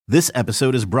This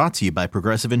episode is brought to you by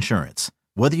Progressive Insurance.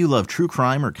 Whether you love true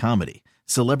crime or comedy,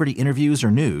 celebrity interviews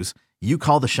or news, you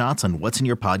call the shots on what's in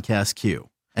your podcast queue.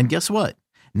 And guess what?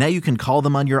 Now you can call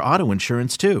them on your auto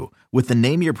insurance too with the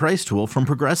Name Your Price tool from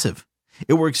Progressive.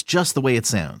 It works just the way it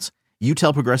sounds. You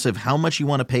tell Progressive how much you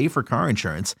want to pay for car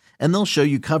insurance, and they'll show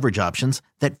you coverage options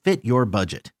that fit your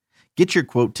budget. Get your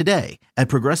quote today at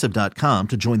Progressive.com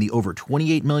to join the over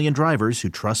 28 million drivers who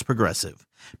trust Progressive.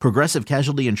 Progressive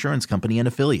Casualty Insurance Company and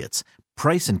Affiliates.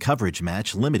 Price and coverage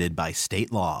match limited by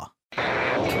state law.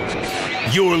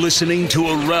 You're listening to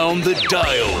Around the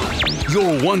Dial,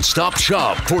 your one-stop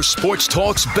shop for sports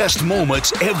talk's best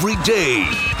moments every day.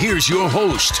 Here's your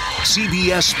host,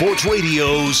 CBS Sports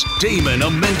Radio's Damon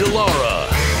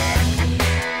Amendolara.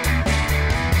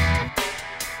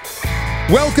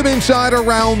 Welcome inside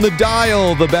Around the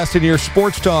Dial, the best in your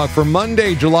sports talk for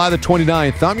Monday, July the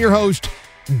 29th. I'm your host,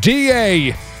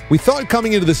 DA. We thought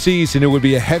coming into the season it would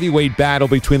be a heavyweight battle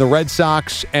between the Red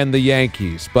Sox and the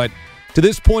Yankees. But to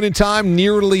this point in time,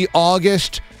 nearly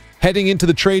August, heading into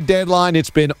the trade deadline, it's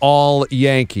been all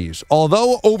Yankees.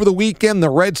 Although over the weekend, the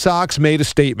Red Sox made a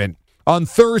statement. On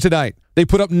Thursday night, they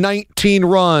put up 19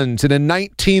 runs in a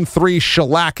 19-3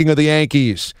 shellacking of the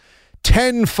Yankees.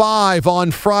 10-5 on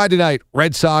Friday night,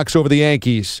 Red Sox over the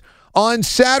Yankees. On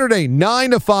Saturday,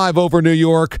 9-5 over New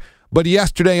York. But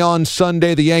yesterday on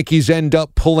Sunday, the Yankees end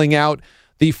up pulling out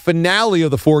the finale of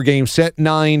the four-game set,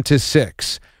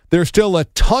 9-6. There's still a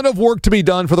ton of work to be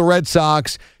done for the Red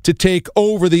Sox to take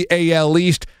over the AL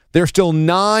East. They're still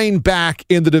 9 back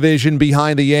in the division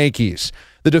behind the Yankees.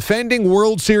 The defending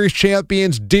World Series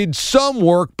champions did some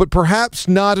work, but perhaps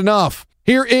not enough.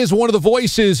 Here is one of the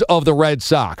voices of the Red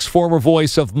Sox, former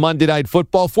voice of Monday Night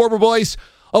Football, former voice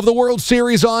of the World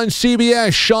Series on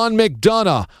CBS, Sean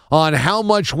McDonough, on how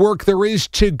much work there is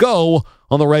to go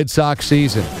on the Red Sox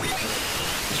season.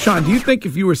 Sean, do you think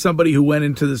if you were somebody who went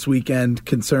into this weekend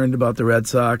concerned about the Red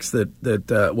Sox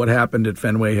that what happened at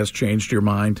Fenway has changed your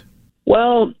mind?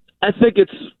 Well, I think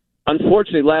it's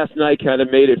unfortunately last night kind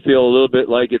of made it feel a little bit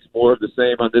like it's more of the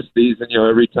same on this season. You know,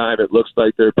 every time it looks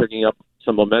like they're picking up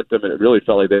some momentum, and it really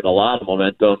felt like they had a lot of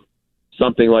momentum.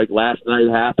 Something like last night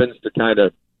happens to kind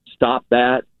of stop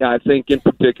that. I think in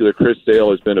particular Chris Sale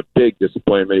has been a big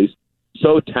disappointment. He's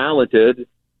so talented,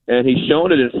 and he's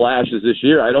shown it in flashes this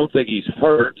year. I don't think he's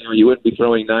hurt. You know, you wouldn't be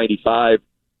throwing 95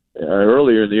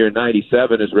 earlier in the year,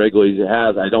 97 as regularly as he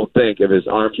has. I don't think if his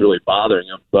arm's really bothering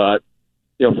him. But,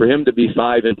 you know, for him to be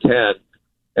 5-10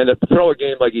 and to throw a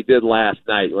game like he did last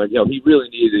night, you know, he really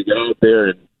needed to get out there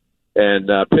and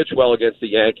pitch well against the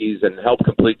Yankees and help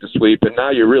complete the sweep. And now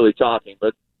you're really talking.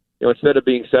 But, you know, instead of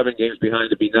being 7 games behind,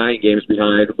 to be 9 games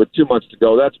behind with 2 months to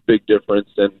go, that's a big difference.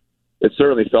 And it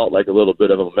certainly felt like a little bit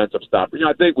of a momentum stopper. You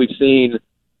know, I think we've seen,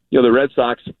 you know, the Red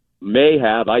Sox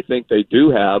I think they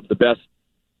do have the best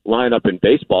lineup in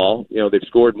baseball. You know, they've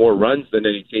scored more runs than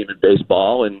any team in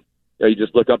baseball. And, you know, you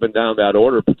just look up and down that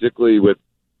order, particularly with,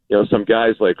 you know, some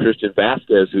guys like Christian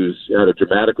Vasquez, who's had a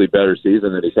dramatically better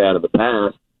season than he's had in the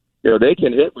past. You know, they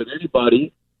can hit with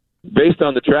anybody based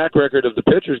on the track record of the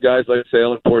pitchers, guys like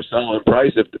Sale and Porcello and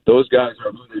Price. If those guys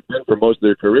are who they've been for most of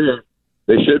their career,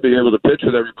 they should be able to pitch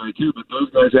with everybody too. But those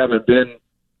guys haven't been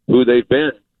who they've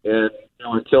been. And, you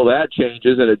know, until that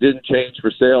changes, and it didn't change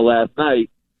for Sale last night,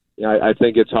 you know, I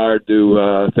think it's hard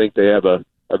to think they have a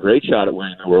great shot at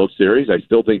winning the World Series. I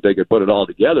still think they could put it all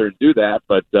together and do that.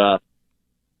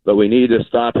 But we need to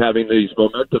stop having these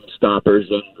momentum stoppers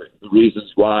and the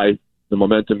reasons why the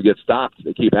momentum gets stopped.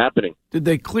 They keep happening. Did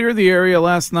they clear the area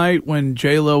last night when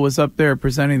J-Lo was up there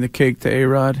presenting the cake to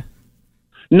A-Rod?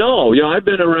 No, you know, I've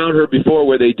been around her before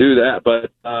where they do that, but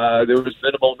there was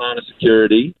minimal amount of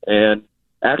security. And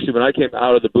actually, when I came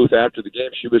out of the booth after the game,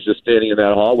 she was just standing in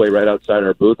that hallway right outside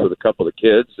our booth with a couple of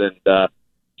kids, and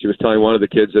she was telling one of the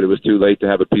kids that it was too late to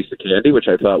have a piece of candy, which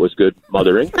I thought was good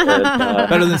mothering. And,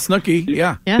 better than Snooki,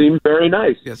 yeah. Seemed very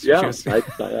nice. Yes,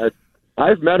 yeah,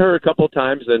 I've met her a couple of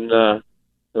times, and I've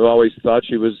always thought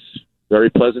she was very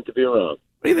pleasant to be around.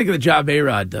 What do you think of the job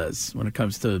A-Rod does when it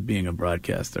comes to being a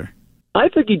broadcaster? I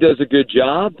think he does a good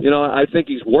job. You know, I think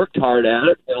he's worked hard at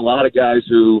it. And a lot of guys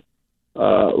who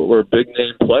were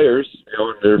big-name players, you know,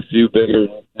 and there are a few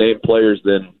bigger-name players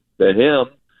than him,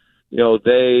 you know,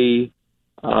 they,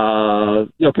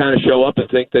 you know, kind of show up and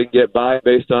think they can get by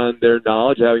based on their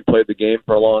knowledge, having played the game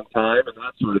for a long time and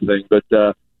that sort of thing.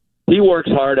 But he works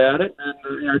hard at it,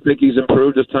 and I think he's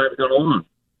improved as time's gone on.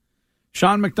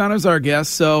 Sean McDonough's our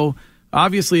guest, so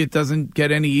obviously it doesn't get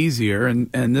any easier,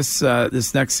 and this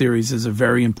next series is a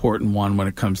very important one when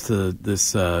it comes to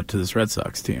this Red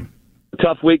Sox team. A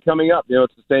tough week coming up. You know,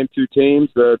 it's the same two teams,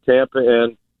 Tampa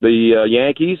and the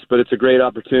Yankees, but it's a great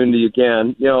opportunity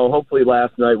again. Hopefully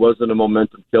last night wasn't a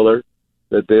momentum killer,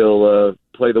 that they'll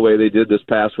play the way they did this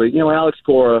past week. Alex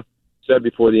Cora said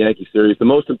before the Yankee series, the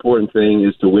most important thing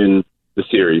is to win the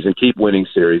series and keep winning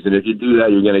series. And if you do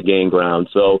that, you're going to gain ground.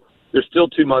 So there's still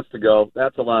 2 months to go.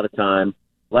 That's a lot of time.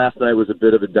 Last night was a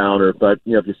bit of a downer, but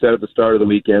if you said at the start of the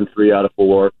weekend, 3 out of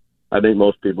 4, I think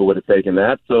most people would have taken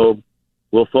that. So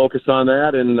we'll focus on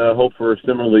that and hope for a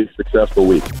similarly successful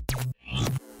week.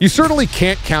 You certainly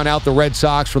can't count out the Red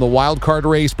Sox from the wild card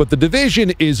race, but the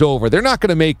division is over. They're not going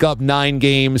to make up 9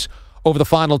 games over the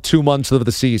final 2 months of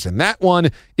the season. That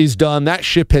one is done. That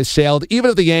ship has sailed.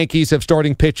 Even if the Yankees have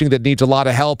starting pitching that needs a lot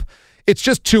of help, it's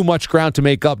just too much ground to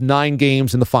make up 9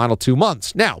 games in the final 2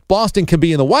 months. Now, Boston can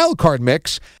be in the wild card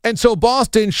mix, and so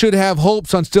Boston should have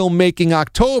hopes on still making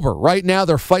October. Right now,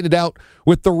 they're fighting it out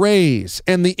with the Rays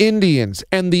and the Indians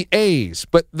and the A's,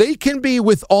 but they can be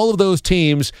with all of those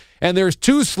teams, and there's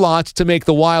 2 slots to make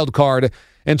the wild card.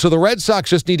 And so the Red Sox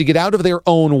just need to get out of their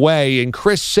own way. And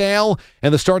Chris Sale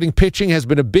and the starting pitching has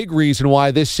been a big reason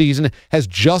why this season has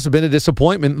just been a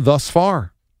disappointment thus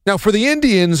far. Now, for the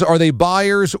Indians, are they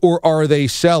buyers or are they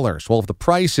sellers? Well, if the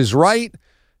price is right,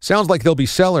 sounds like they'll be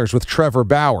sellers with Trevor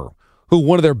Bauer, who,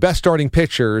 one of their best starting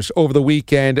pitchers over the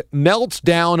weekend, melts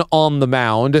down on the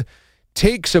mound,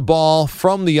 takes a ball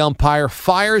from the umpire,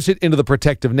 fires it into the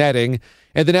protective netting,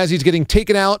 and then as he's getting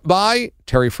taken out by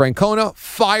Terry Francona,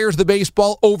 fires the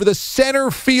baseball over the center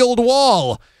field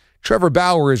wall. Trevor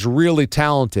Bauer is really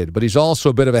talented, but he's also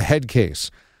a bit of a head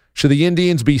case. Should the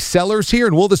Indians be sellers here,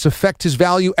 and will this affect his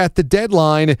value at the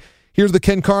deadline? Here's the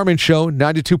Ken Carman Show,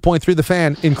 92.3 The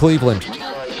Fan in Cleveland.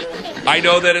 I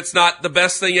know that it's not the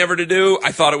best thing ever to do.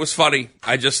 I thought it was funny.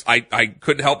 I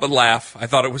couldn't help but laugh. I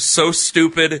thought it was so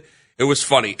stupid. It was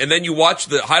funny. And then you watch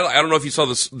the highlight. I don't know if you saw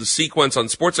the sequence on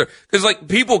SportsCenter, because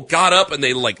people got up and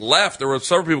they left. There were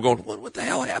several people going, what the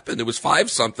hell happened? It was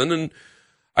 5-something, and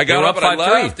I got up and I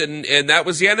left, and that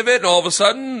was the end of it. And all of a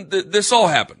sudden, this all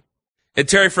happened. And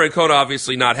Terry Francona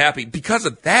obviously not happy because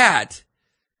of that.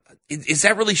 Is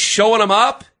that really showing him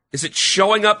up? Is it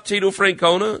showing up Tito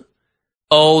Francona?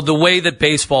 Oh, the way that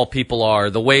baseball people are,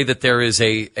 the way that there is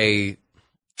a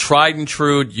tried and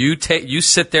true, you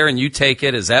sit there and you take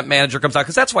it as that manager comes out,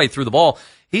 because that's why he threw the ball.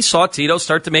 He saw Tito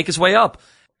start to make his way up.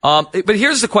 But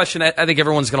here's the question I think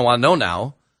everyone's going to want to know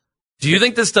now. Do you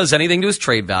think this does anything to his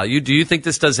trade value? Do you think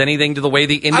this does anything to the way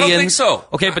the Indians... I don't think so.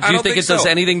 Okay, but do you think it does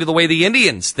anything to the way the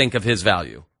Indians think of his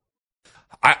value?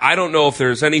 I don't know if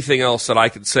there's anything else that I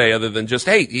could say other than just,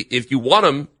 hey, if you want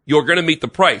him, you're going to meet the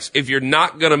price. If you're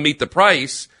not going to meet the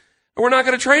price, we're not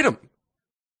going to trade him.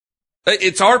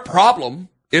 It's our problem,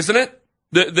 isn't it?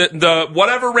 The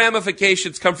whatever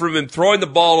ramifications come from him throwing the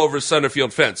ball over the center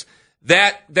field fence,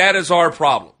 that is our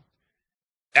problem.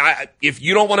 If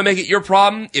you don't want to make it your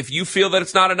problem, if you feel that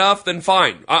it's not enough, then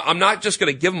fine. I'm not just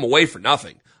going to give him away for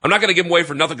nothing. I'm not going to give him away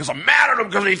for nothing because I'm mad at him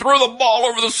because he threw the ball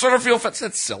over the center field fence.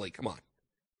 That's silly. Come on.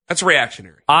 That's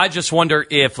reactionary. I just wonder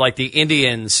if, the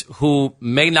Indians, who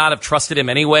may not have trusted him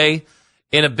anyway,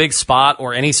 in a big spot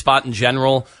or any spot in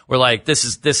general, were like, this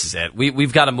is it.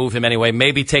 We've got to move him anyway.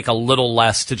 Maybe take a little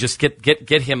less to just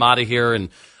get him out of here. And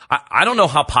I don't know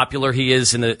how popular he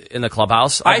is in the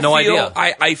clubhouse. I have no idea.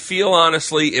 I feel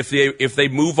honestly, if they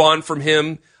move on from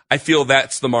him, I feel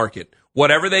that's the market.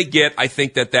 Whatever they get, I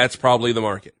think that's probably the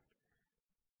market.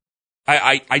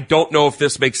 I don't know if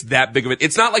this makes that big of it.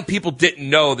 It's not like people didn't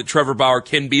know that Trevor Bauer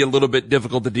can be a little bit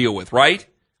difficult to deal with, right?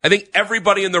 I think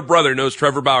everybody and their brother knows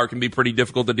Trevor Bauer can be pretty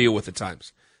difficult to deal with at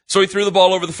times. So he threw the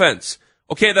ball over the fence.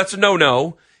 Okay, that's a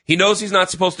no-no. He knows he's not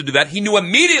supposed to do that. He knew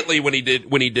immediately when he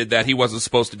did that he wasn't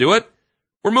supposed to do it.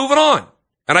 We're moving on.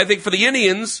 And I think for the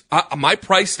Indians, my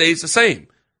price stays the same.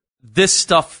 This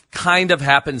stuff kind of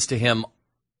happens to him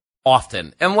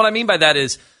often. And what I mean by that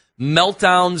is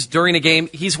meltdowns during a game.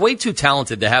 He's way too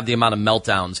talented to have the amount of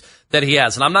meltdowns that he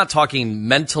has. And I'm not talking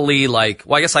mentally I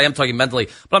guess I am talking mentally,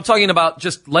 but I'm talking about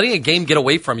just letting a game get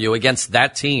away from you against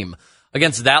that team,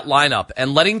 against that lineup,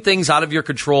 and letting things out of your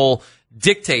control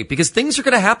dictate, because things are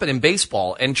going to happen in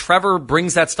baseball, and Trevor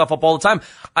brings that stuff up all the time.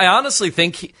 I honestly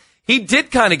think he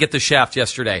did kind of get the shaft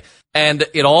yesterday, and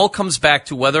it all comes back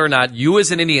to whether or not you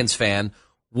as an Indians fan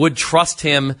would trust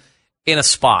him in a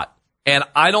spot. And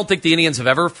I don't think the Indians have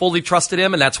ever fully trusted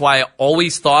him, and that's why I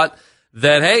always thought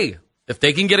that, hey, if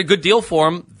they can get a good deal for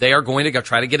him, they are going to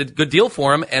try to get a good deal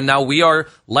for him, and now we are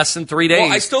less than 3 days.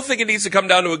 Well, I still think it needs to come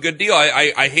down to a good deal.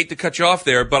 I hate to cut you off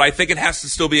there, but I think it has to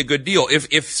still be a good deal.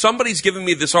 If somebody's giving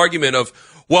me this argument of,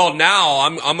 well, now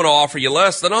I'm going to offer you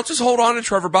less, then I'll just hold on to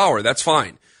Trevor Bauer. That's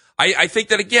fine. I think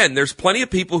that, again, there's plenty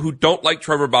of people who don't like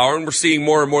Trevor Bauer, and we're seeing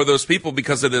more and more of those people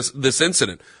because of this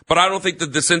incident. But I don't think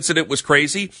that this incident was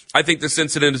crazy. I think this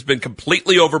incident has been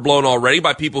completely overblown already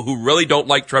by people who really don't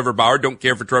like Trevor Bauer, don't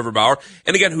care for Trevor Bauer,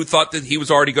 and again, who thought that he was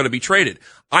already going to be traded.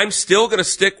 I'm still going to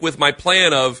stick with my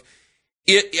plan of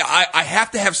I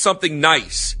have to have something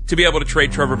nice to be able to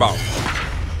trade Trevor Bauer.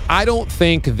 I don't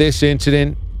think this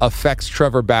incident affects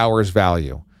Trevor Bauer's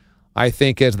value. I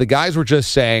think, as the guys were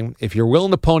just saying, if you're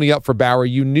willing to pony up for Bauer,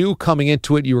 you knew coming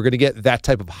into it you were going to get that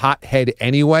type of hot head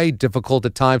anyway, difficult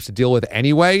at times to deal with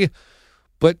anyway.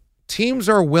 But teams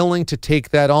are willing to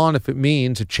take that on if it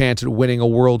means a chance at winning a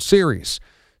World Series.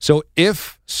 So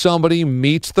if somebody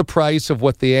meets the price of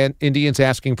what the Indians'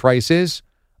 asking price is,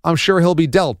 I'm sure he'll be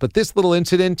dealt. But this little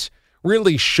incident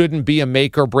really shouldn't be a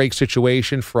make or break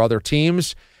situation for other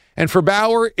teams. And for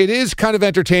Bauer, it is kind of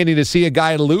entertaining to see a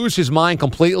guy lose his mind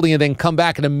completely and then come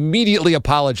back and immediately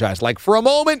apologize. Like, for a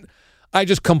moment, I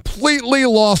just completely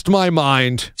lost my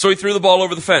mind. So he threw the ball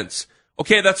over the fence.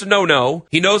 Okay, that's a no-no.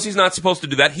 He knows he's not supposed to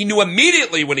do that. He knew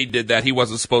immediately when he did that he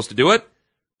wasn't supposed to do it.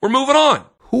 We're moving on.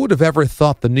 Who would have ever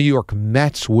thought the New York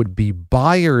Mets would be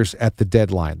buyers at the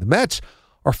deadline? The Mets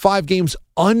are 5 games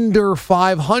under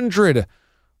 500.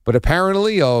 But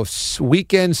apparently a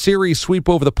weekend series sweep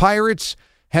over the Pirates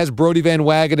has Brodie Van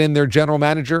Wagenen, their general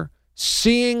manager,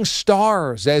 seeing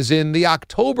stars, as in the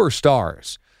October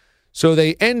Stars. So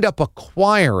they end up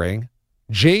acquiring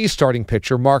Jays starting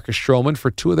pitcher Marcus Stroman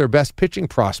for 2 of their best pitching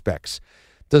prospects.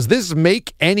 Does this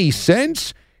make any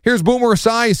sense? Here's Boomer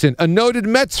Esiason, a noted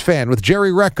Mets fan, with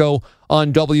Jerry Recco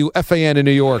on WFAN in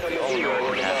New York.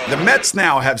 The Mets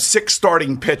now have 6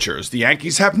 starting pitchers. The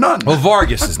Yankees have none. Well,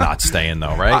 Vargas is not staying,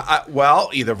 though, right? Well,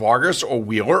 either Vargas or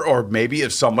Wheeler, or maybe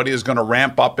if somebody is going to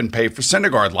ramp up and pay for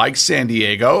Syndergaard, like San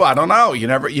Diego. I don't know. You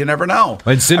never know.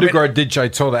 And Syndergaard I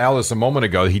told Alice a moment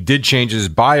ago, he did change his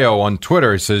bio on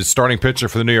Twitter. It says starting pitcher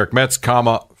for the New York Mets,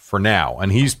 for now.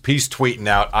 And he's tweeting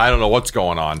out, I don't know what's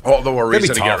going on. Although a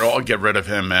reason to get rid of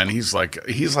him, man. He's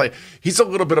a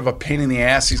little bit of a pain in the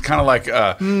ass. He's kind of like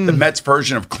the Mets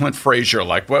version of Clint Frazier.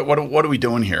 Like, what are we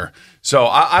doing here? So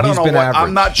I don't know.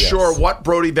 I'm not sure what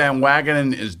Brodie Van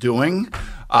Wagenen is doing.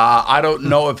 I don't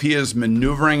know if he is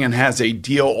maneuvering and has a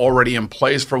deal already in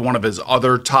place for one of his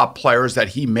other top players that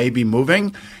he may be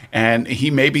moving, and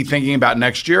he may be thinking about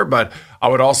next year. But I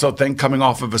would also think, coming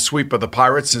off of a sweep of the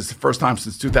Pirates, it's the first time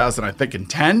since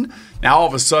 2010. Now all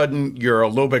of a sudden you're a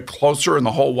little bit closer in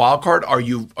the whole wild card. Are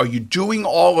you doing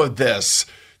all of this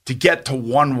to get to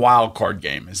one wild card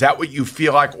game? Is that what you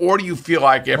feel like, or do you feel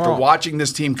like after watching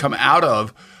this team come out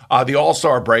of the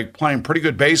All-Star break, playing pretty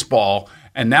good baseball,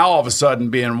 and now all of a sudden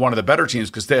being one of the better teams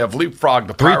because they have leapfrogged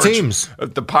the Pirates, 3 teams,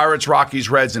 the Pirates, Rockies,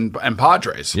 Reds, and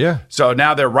Padres. Yeah. So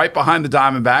now they're right behind the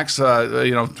Diamondbacks.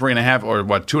 3.5 or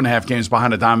 2.5 games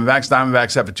behind the Diamondbacks.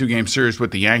 Diamondbacks have a 2-game series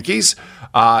with the Yankees.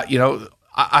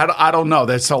 I don't know.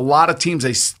 There's a lot of teams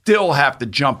they still have to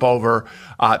jump over.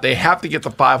 They have to get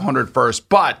to 500 first,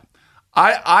 but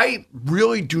I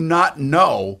really do not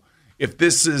know if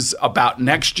this is about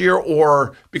next year,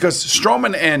 or because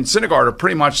Stroman and Syndergaard are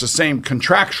pretty much the same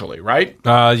contractually, right?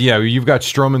 Yeah, you've got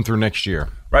Stroman through next year.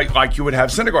 Right, like you would have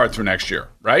Syndergaard through next year,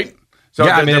 right? So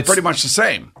yeah, they're pretty much the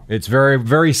same. It's very,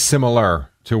 very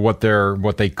similar to what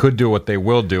they could do, what they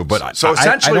will do. But so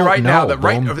essentially, I right now,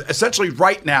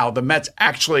 the Mets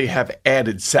actually have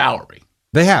added salary.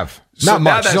 They have not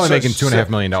much. He's only making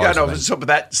 $2.5 million. Yeah, no. But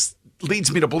that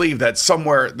leads me to believe that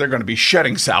somewhere they're going to be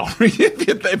shedding salary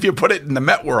if you put it in the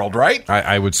Met world, right?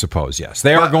 I would suppose, yes.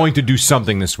 They are going to do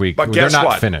something this week. But they're not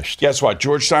what? Finished. Guess what?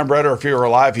 George Steinbrenner, if he were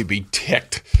alive, he'd be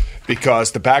ticked.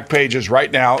 Because the back pages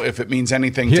right now, if it means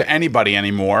anything to anybody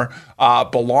anymore,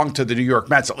 belong to the New York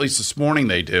Mets. At least this morning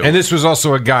they do. And this was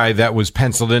also a guy that was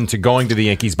penciled into going to the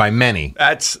Yankees by many.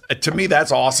 To me,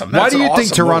 that's awesome. Why do you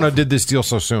think Toronto did this deal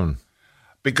so soon?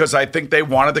 Because I think they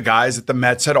wanted the guys that the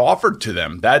Mets had offered to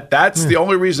them. That's the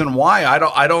only reason why.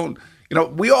 I don't.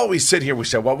 We always sit here. We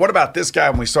say, well, what about this guy?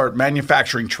 When we start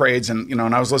manufacturing trades, and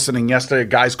I was listening yesterday,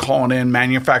 guys calling in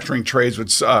manufacturing trades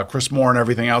with Chris Moore and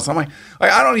everything else. I'm like,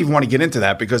 I don't even want to get into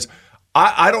that because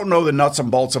I don't know the nuts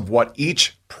and bolts of what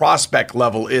each prospect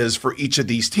level is for each of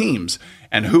these teams,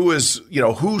 and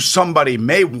who somebody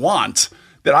may want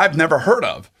that I've never heard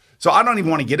of. So I don't even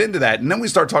want to get into that. And then we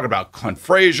start talking about Clint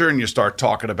Frazier, and you start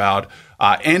talking about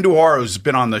Andujar, who's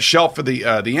been on the shelf for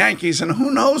the Yankees. And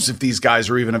who knows if these guys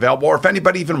are even available, or if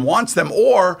anybody even wants them,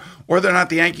 or whether or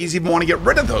not the Yankees even want to get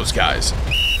rid of those guys.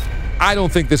 I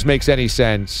don't think this makes any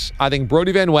sense. I think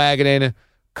Brodie Van Wagenen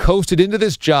coasted into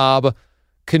this job,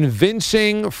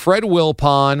 convincing Fred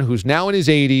Wilpon, who's now in his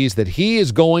 80s, that he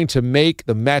is going to make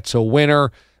the Mets a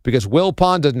winner. because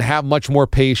Wilpon doesn't have much more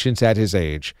patience at his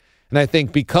age. And I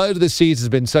think because the season's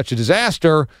been such a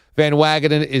disaster, Van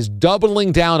Wagenen is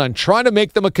doubling down on trying to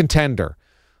make them a contender.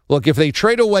 Look, if they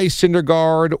trade away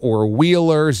Syndergaard or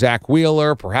Wheeler, Zach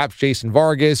Wheeler, perhaps Jason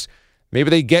Vargas, maybe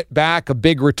they get back a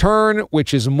big return,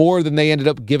 which is more than they ended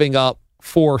up giving up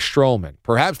for Stroman.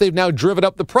 Perhaps they've now driven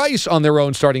up the price on their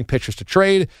own starting pitchers to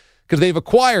trade because they've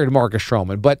acquired Marcus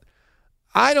Stroman. But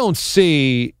I don't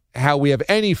see how we have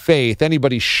any faith,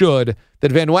 anybody should,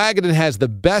 that Van Wagenen has the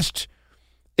best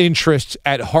interests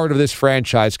at heart of this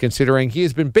franchise, considering he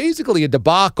has been basically a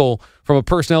debacle from a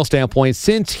personnel standpoint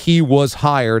since he was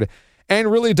hired,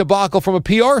 and really a debacle from a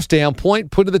PR standpoint,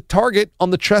 putting the target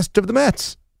on the chest of the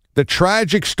Mets. The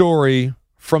tragic story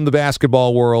from the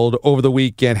basketball world over the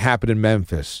weekend happened in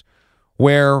Memphis,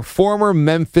 where former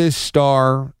Memphis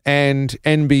star and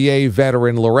NBA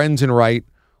veteran Lorenzen Wright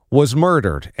was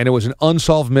murdered, and it was an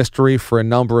unsolved mystery for a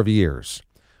number of years.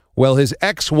 Well, his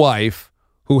ex-wife,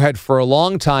 who had for a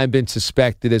long time been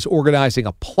suspected as organizing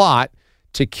a plot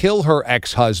to kill her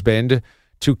ex-husband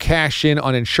to cash in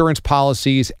on insurance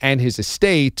policies and his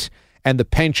estate and the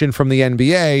pension from the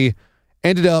NBA,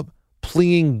 ended up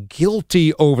pleading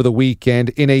guilty over the weekend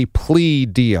in a plea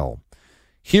deal.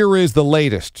 Here is the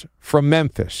latest from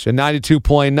Memphis and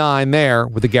 92.9 there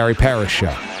with the Gary Parrish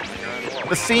Show.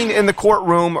 The scene in the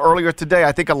courtroom earlier today,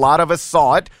 I think a lot of us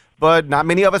saw it, but not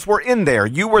many of us were in there.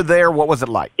 You were there. What was it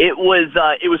like? It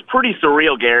was pretty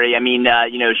surreal, Gary. I mean,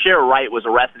 Shara Wright was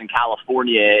arrested in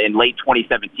California in late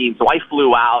 2017, so I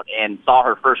flew out and saw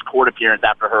her first court appearance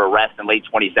after her arrest in late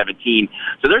 2017.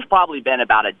 So there's probably been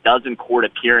about a dozen court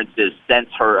appearances since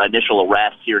her initial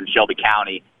arrest here in Shelby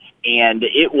County. And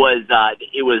it was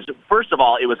first of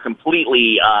all, it was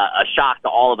completely a shock to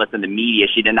all of us in the media.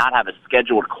 She did not have a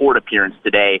scheduled court appearance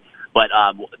today. But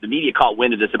the media caught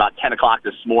wind of this about 10 o'clock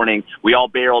this morning. We all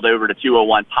barreled over to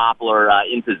 201 Poplar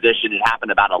in position. It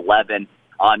happened about 11.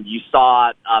 You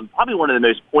saw probably one of the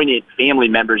most poignant family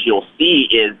members you'll see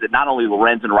is that not only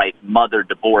Lorenzen Wright's mother,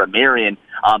 Deborah Marion,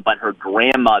 but her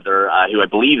grandmother, who I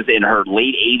believe is in her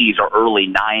late 80s or early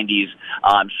 90s.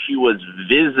 She was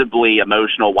visibly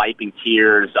emotional, wiping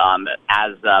tears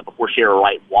as before Shara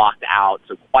Wright walked out.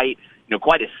 So quite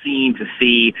a scene to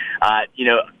see.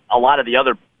 A lot of the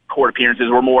other court appearances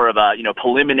were more of a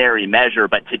preliminary measure,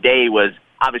 but today was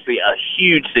obviously a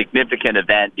huge significant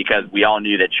event because we all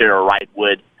knew that Shara Wright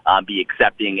would be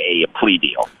accepting a plea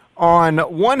deal. On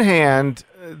one hand,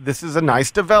 this is a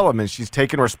nice development. She's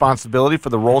taken responsibility for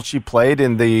the role she played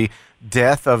in the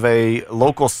death of a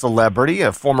local celebrity,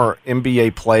 a former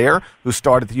NBA player who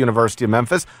starred at the University of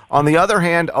Memphis. On the other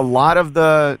hand, a lot of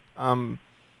the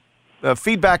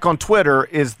feedback on Twitter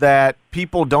is that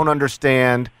people don't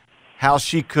understand how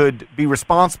she could be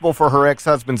responsible for her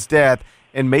ex-husband's death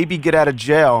and maybe get out of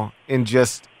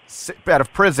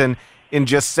prison in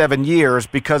just 7 years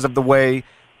because of the way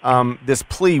this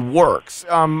plea works.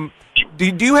 Do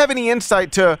you have any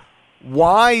insight to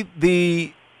why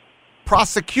the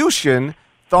prosecution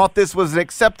thought this was an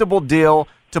acceptable deal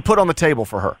to put on the table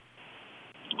for her?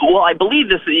 Well, I believe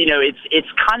this, it's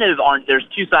kind of on, there's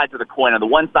two sides of the coin. On the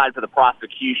one side for the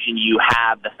prosecution, you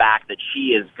have the fact that she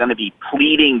is going to be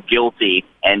pleading guilty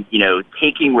and,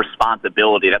 taking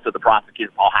responsibility. That's what the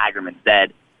prosecutor, Paul Hagerman,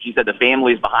 said. She said the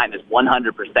family is behind this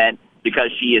 100% because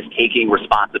she is taking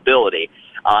responsibility.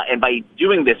 And by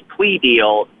doing this plea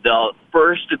deal, the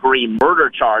first-degree murder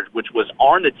charge, which was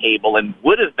on the table and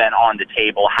would have been on the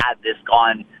table had this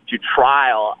gone to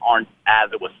trial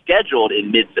as it was scheduled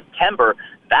in mid-September,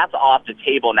 that's off the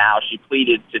table now. She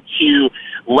pleaded to two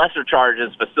lesser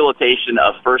charges, facilitation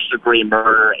of first-degree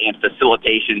murder and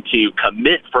facilitation to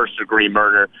commit first-degree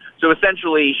murder. So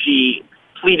essentially, she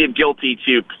pleaded guilty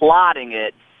to plotting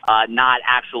it, not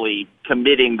actually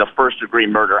committing the first-degree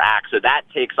murder act. So that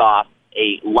takes off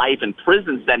a life in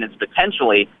prison sentence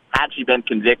potentially had she been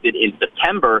convicted in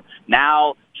September.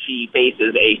 Now she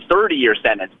faces a 30-year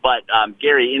sentence. But,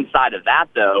 Gary, inside of that,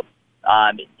 though,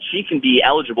 she can be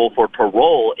eligible for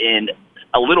parole in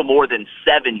a little more than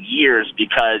 7 years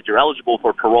because you're eligible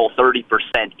for parole 30%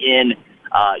 in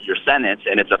your sentence,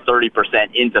 and it's a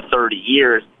 30% into 30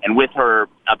 years. And with her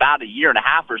about a year and a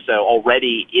half or so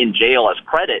already in jail as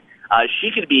credit,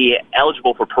 she could be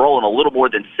eligible for parole in a little more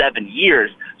than 7 years.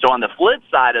 So on the flip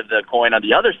side of the coin, on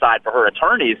the other side for her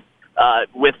attorneys,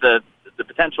 with the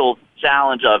potential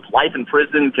challenge of life in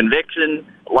prison, conviction,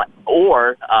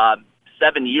 or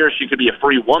 7 years she could be a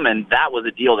free woman, that was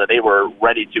a deal that they were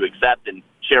ready to accept, and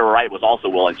Shara Wright was also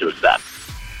willing to accept.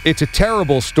 It's a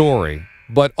terrible story,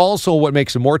 but also what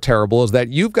makes it more terrible is that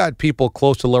you've got people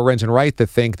close to Lorenzen Wright that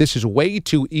think this is way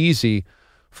too easy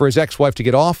for his ex-wife to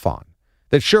get off on.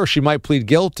 that, sure, she might plead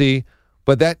guilty,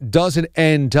 but that doesn't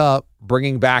end up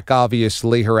bringing back,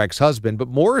 obviously, her ex-husband. But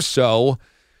more so,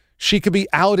 she could be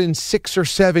out in 6 or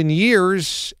 7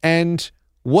 years, and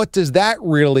what does that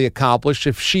really accomplish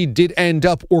if she did end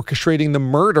up orchestrating the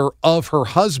murder of her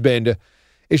husband?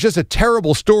 It's just a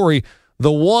terrible story.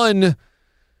 The one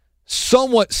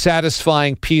somewhat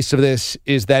satisfying piece of this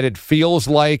is that it feels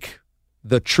like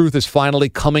the truth is finally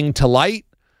coming to light.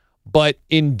 But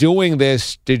in doing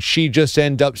this, did she just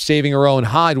end up saving her own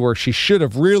hide where she should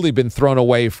have really been thrown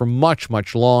away for much,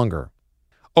 much longer?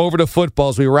 Over to football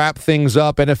as we wrap things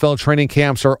up. NFL training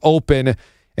camps are open,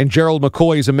 and Gerald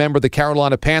McCoy is a member of the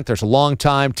Carolina Panthers, a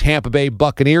longtime Tampa Bay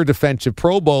Buccaneer defensive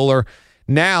Pro Bowler,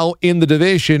 now in the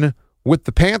division with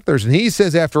the Panthers. And he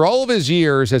says after all of his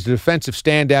years as a defensive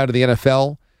standout in the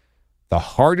NFL, the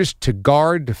hardest to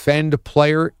guard, defend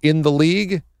player in the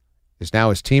league is now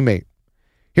his teammate.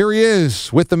 Here he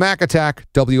is with the Mac Attack,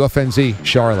 WFNZ,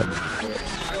 Charlotte.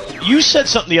 You said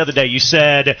something the other day. You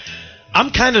said, I'm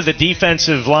kind of the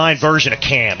defensive line version of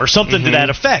Cam or something to that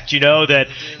effect, that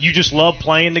you just love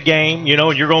playing the game, and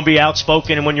you're going to be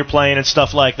outspoken when you're playing and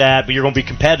stuff like that, but you're going to be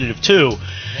competitive too.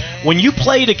 When you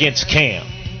played against Cam,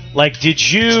 did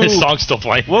you... His song's still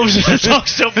playing. What was the song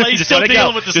still playing? He's still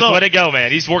dealing with the song. Just let it go, man.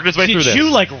 He's working his way through this. Did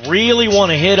you, really want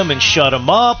to hit him and shut him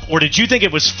up? Or did you think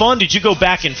it was fun? Did you go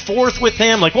back and forth with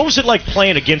him? What was it like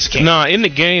playing against Cam? Nah, in the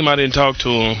game, I didn't talk to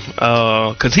him.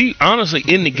 Because he, honestly,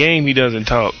 in the game, he doesn't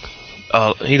talk.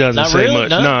 He doesn't not say really?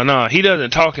 much. No, he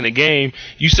doesn't talk in the game.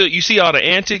 You see all the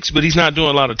antics, but he's not doing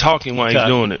a lot of talking while he's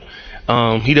doing it.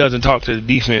 He doesn't talk to the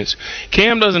defense.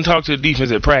 Cam doesn't talk to the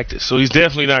defense at practice, so he's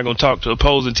definitely not going to talk to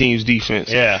opposing team's defense.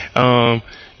 Yeah.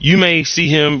 You may see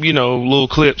him, little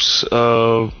clips,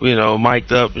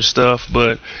 mic'd up and stuff,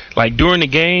 but during the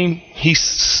game,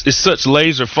 it's such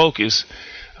laser focus.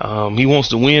 He wants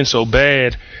to win so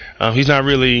bad. He's not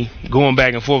really going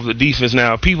back and forth with the defense.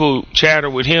 Now, if people chatter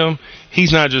with him,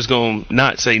 he's not just going to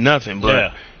not say nothing,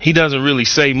 but he doesn't really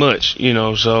say much,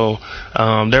 so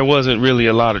there wasn't really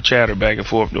a lot of chatter back and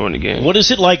forth during the game. What is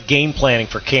it like game planning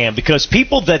for Cam? Because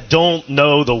people that don't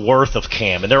know the worth of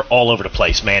Cam, and they're all over the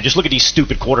place, man. Just look at these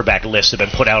stupid quarterback lists that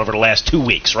have been put out over the last 2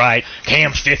 weeks, right?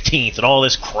 Cam 15th and all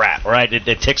this crap, right?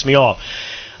 It ticks me off.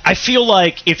 I feel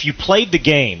like if you played the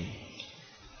game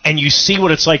and you see what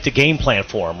it's like to game plan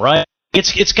for him, right?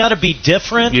 It's got to be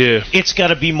different. Yeah. It's got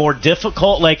to be more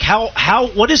difficult.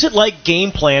 What is it like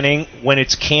game planning when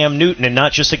it's Cam Newton and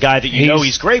not just a guy that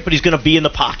he's great, but he's going to be in the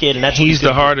pocket and he's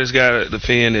the hardest guy to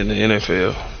defend in the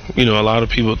NFL. A lot of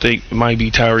people think it might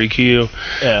be Tyreek Hill.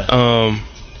 Yeah.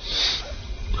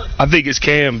 I think it's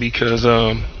Cam because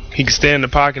he can stand in the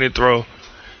pocket and throw.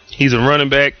 He's a running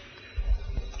back.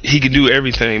 He can do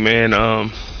everything,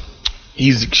 man.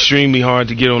 He's extremely hard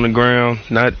to get on the ground.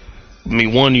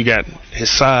 One, you got his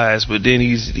size, but then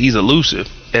he's elusive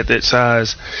at that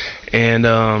size,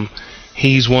 and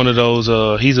he's one of those.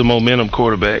 He's a momentum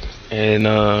quarterback, and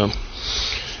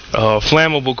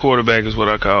flammable quarterback is what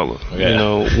I call him.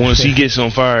 Yeah. Once he gets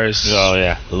on fire, it's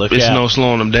no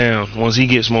slowing him down. Once he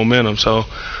gets momentum, so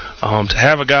to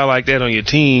have a guy like that on your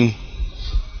team,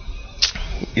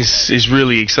 it's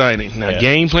really exciting. Now,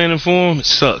 game planning for him, it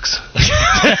sucks.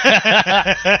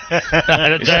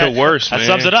 It's the worst, man. That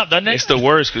sums it up, doesn't it? It's the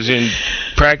worst because in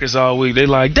practice all week, they're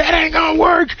like, that ain't going to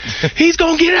work. He's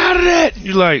going to get out of that.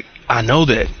 You're like, I know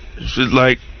that. It's just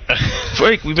like,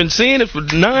 Frank, we've been seeing it for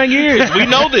 9 years. We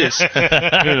know this. So.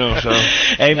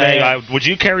 Hey, man, would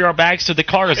you carry our bags to the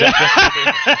car? Or is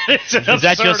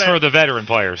that just for the veteran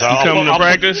players? Coming to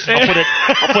practice?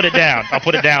 I'll put it down. I'll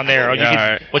put it down there.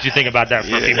 Right. What you think about that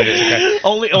for a few minutes? Okay.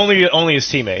 Only his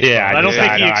teammates. Yeah, I don't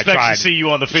think he expects to see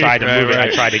you on the field. I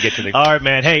tried to get to the. All right,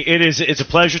 man. Hey, it's a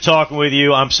pleasure talking with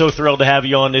you. I'm so thrilled to have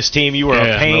you on this team. You were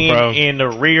a pain in the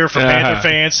rear for Panther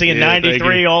fans. Seeing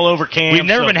 93 all over Cam. We've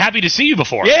never been happy to see you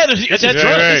before. Yeah, that's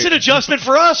right. It's an adjustment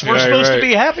for us. We're supposed to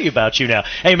be happy about you now.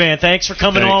 Hey, man, thanks for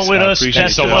coming on with us.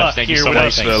 Best of luck here with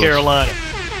us in Carolina.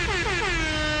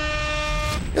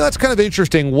 That's kind of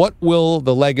interesting. What will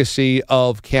the legacy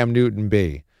of Cam Newton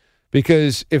be?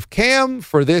 Because if Cam,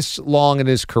 for this long in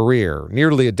his career,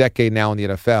 nearly a decade now in the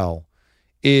NFL,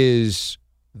 is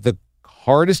the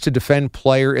hardest to defend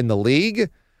player in the league,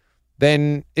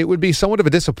 then it would be somewhat of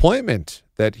a disappointment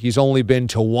that he's only been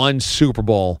to one Super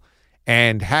Bowl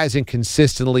and hasn't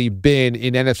consistently been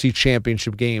in NFC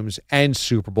Championship games and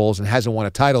Super Bowls and hasn't won a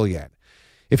title yet.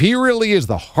 If he really is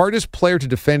the hardest player to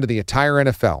defend in the entire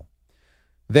NFL,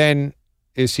 then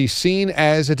is he seen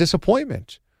as a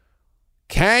disappointment?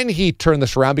 Can he turn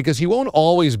this around? Because he won't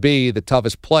always be the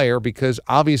toughest player because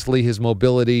obviously his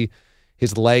mobility,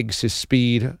 his legs, his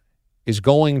speed is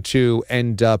going to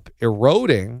end up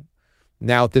eroding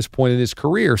now at this point in his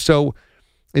career. So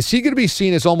is he going to be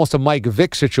seen as almost a Mike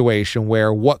Vick situation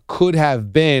where what could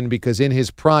have been, because in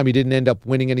his prime he didn't end up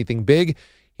winning anything big,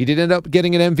 he did end up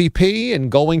getting an MVP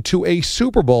and going to a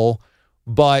Super Bowl,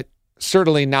 but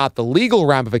certainly not the legal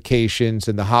ramifications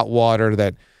and the hot water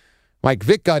that Mike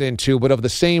Vick got into. But of the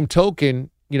same token,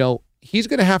 he's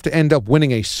going to have to end up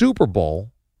winning a Super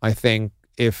Bowl, I think,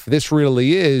 if this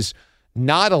really is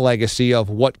not a legacy of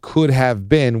what could have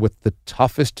been with the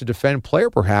toughest to defend player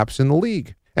perhaps in the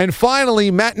league. And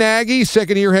finally, Matt Nagy,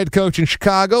 second-year head coach in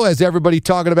Chicago, has everybody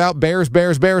talking about Bears,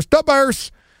 the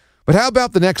Bears. But how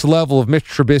about the next level of Mitch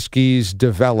Trubisky's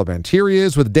development? Here he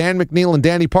is with Dan McNeil and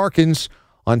Danny Parkins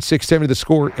on 670 The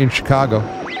Score in Chicago.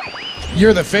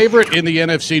 You're the favorite in the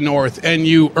NFC North, and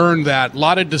you earned that. A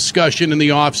lot of discussion in the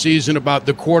offseason about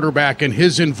the quarterback and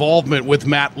his involvement with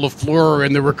Matt LaFleur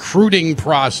and the recruiting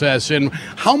process and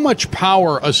how much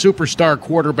power a superstar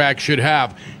quarterback should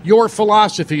have. Your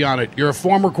philosophy on it. You're a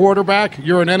former quarterback.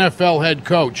 You're an NFL head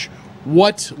coach.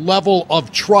 What level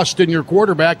of trust in your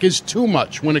quarterback is too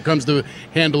much when it comes to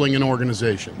handling an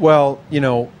organization? Well,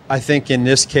 I think in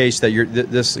this case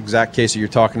this exact case that you're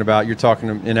talking about, you're talking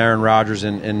in Aaron Rodgers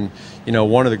and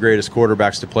one of the greatest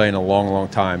quarterbacks to play in a long, long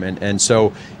time. And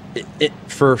so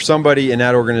for somebody in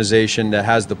that organization that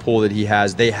has the pull that he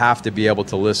has, they have to be able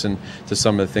to listen to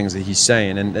some of the things that he's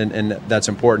saying, and that's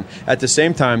important. At the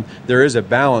same time, there is a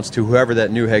balance to whoever that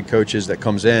new head coach is that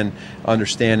comes in,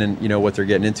 understanding what they're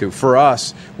getting into. For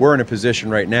us, we're in a position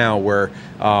right now where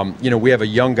we have a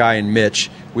young guy in Mitch,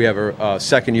 we have a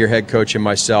second-year head coach in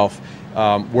myself,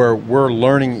 where we're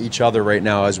learning each other right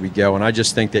now as we go. And I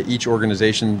just think that each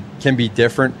organization can be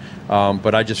different,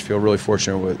 but I just feel really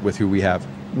fortunate with who we have.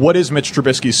 What is Mitch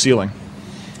Trubisky's ceiling?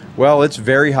 Well, it's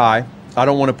very high. I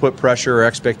don't want to put pressure or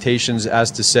expectations as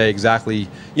to say exactly,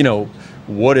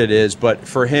 what it is. But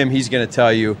for him, he's going to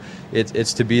tell you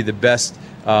it's to be the best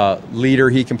leader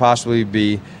he can possibly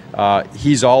be.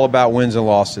 He's all about wins and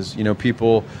losses.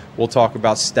 People will talk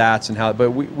about stats and how,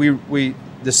 but we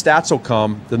the stats will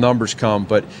come, the numbers come,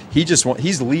 but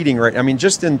he's leading right. I mean,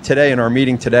 just in our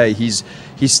meeting today, he's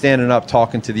standing up,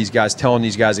 talking to these guys, telling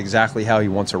these guys exactly how he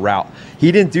wants a route.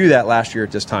 He didn't do that last year at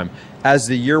this time. As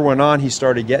the year went on, he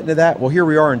started getting to that. Well, here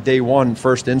we are in day one,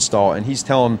 first install, and he's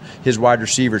telling his wide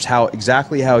receivers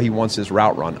exactly how he wants his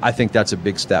route run. I think that's a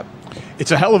big step. It's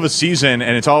a hell of a season,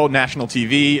 and it's all national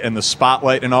TV and the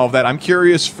spotlight and all of that. I'm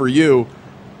curious for you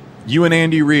and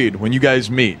Andy Reid, when you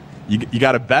guys meet, you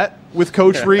got a bet with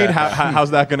Coach Reid?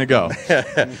 How's that going to go?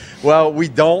 Well, we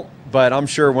don't, but I'm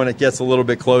sure when it gets a little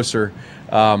bit closer,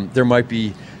 there might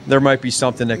be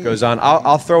something that goes on.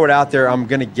 I'll throw it out there. I'm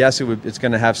going to guess it's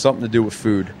going to have something to do with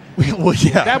food. Well,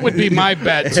 yeah. That would be my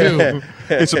bet, too.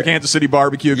 Get some Kansas City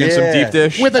barbecue against some deep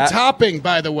dish. With a topping,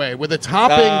 by the way. With a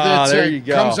topping that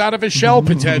comes out of a shell,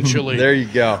 potentially. There you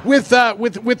go. With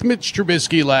Mitch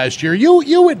Trubisky last year,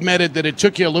 you admitted that it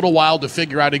took you a little while to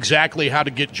figure out exactly how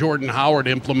to get Jordan Howard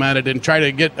implemented and try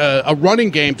to get a running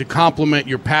game to complement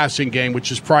your passing game,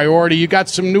 which is priority. You got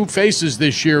some new faces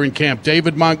this year in camp.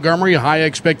 David Montgomery, high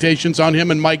expectations on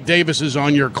him, and Mike Davis is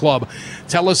on your club.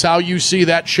 Tell us how you see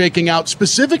that shaking out,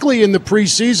 specifically in the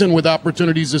preseason with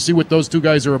opportunities to see what those two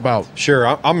guys are about. Sure.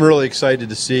 I'm really excited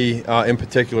to see, in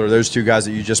particular, those two guys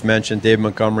that you just mentioned, David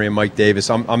Montgomery and Mike Davis.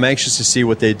 I'm anxious to see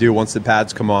what they do once the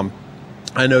pads come on.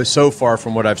 I know so far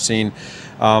from what I've seen,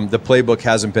 the playbook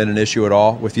hasn't been an issue at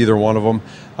all with either one of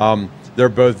them. They're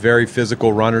both very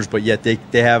physical runners, but yet they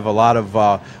have a lot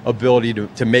of ability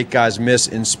to make guys miss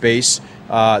in space.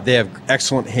 They have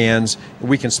excellent hands.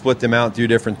 We can split them out and do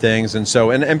different things. And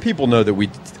so, and people know that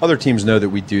other teams know that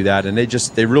we do that, and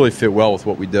they really fit well with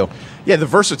what we do. Yeah, the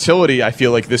versatility, I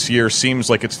feel like this year seems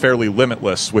like it's fairly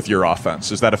limitless with your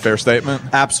offense. Is that a fair statement?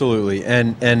 Absolutely.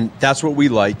 And that's what we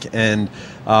like. And,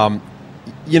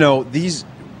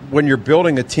 when you're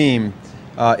building a team,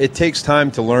 it takes time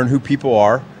to learn who people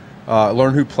are,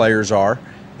 learn who players are,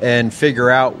 and figure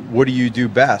out what do you do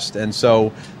best. And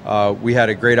so we had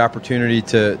a great opportunity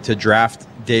to draft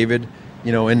David,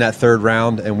 in that third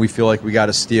round, and we feel like we got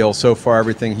a steal. So far,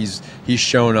 everything he's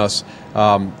shown us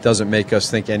doesn't make us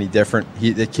think any different.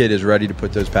 The kid is ready to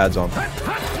put those pads on.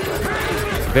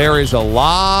 There is a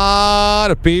lot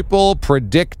of people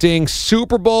predicting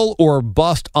Super Bowl or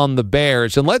bust on the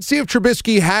Bears, and let's see if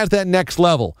Trubisky has that next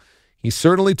level. He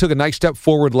certainly took a nice step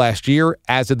forward last year,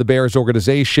 as did the Bears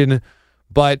organization,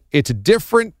 but it's a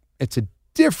different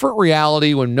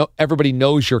reality when everybody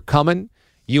knows you're coming.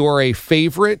 You are a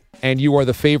favorite, and you are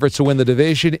the favorites to win the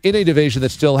division in a division that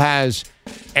still has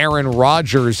Aaron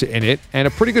Rodgers in it and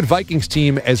a pretty good Vikings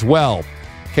team as well.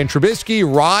 Can Trubisky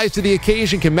rise to the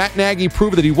occasion? Can Matt Nagy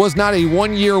prove that he was not a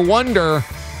one-year wonder?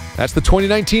 That's the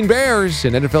 2019 Bears,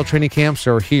 and NFL training camps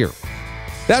are here.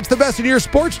 That's the Best in Your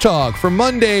Sports Talk for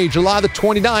Monday, July the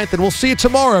 29th, and we'll see you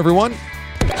tomorrow, everyone.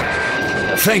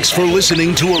 Thanks for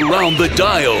listening to Around the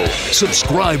Dial.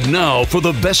 Subscribe now for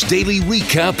the best daily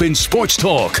recap in sports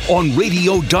talk on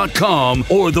radio.com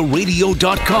or the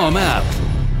radio.com app.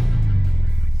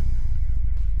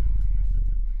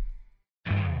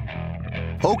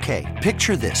 Okay,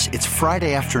 picture this. It's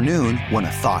Friday afternoon when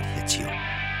a thought hits you.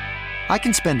 I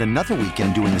can spend another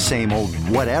weekend doing the same old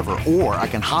whatever, or I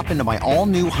can hop into my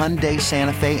all-new Hyundai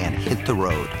Santa Fe and hit the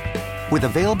road. With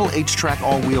available H-Track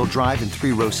all-wheel drive and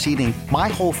 3-row seating, my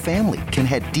whole family can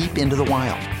head deep into the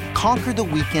wild. Conquer the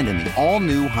weekend in the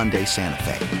all-new Hyundai Santa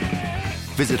Fe.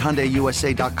 Visit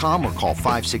HyundaiUSA.com or call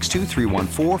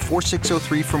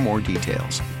 562-314-4603 for more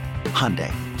details.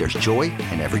 Hyundai, there's joy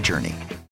in every journey.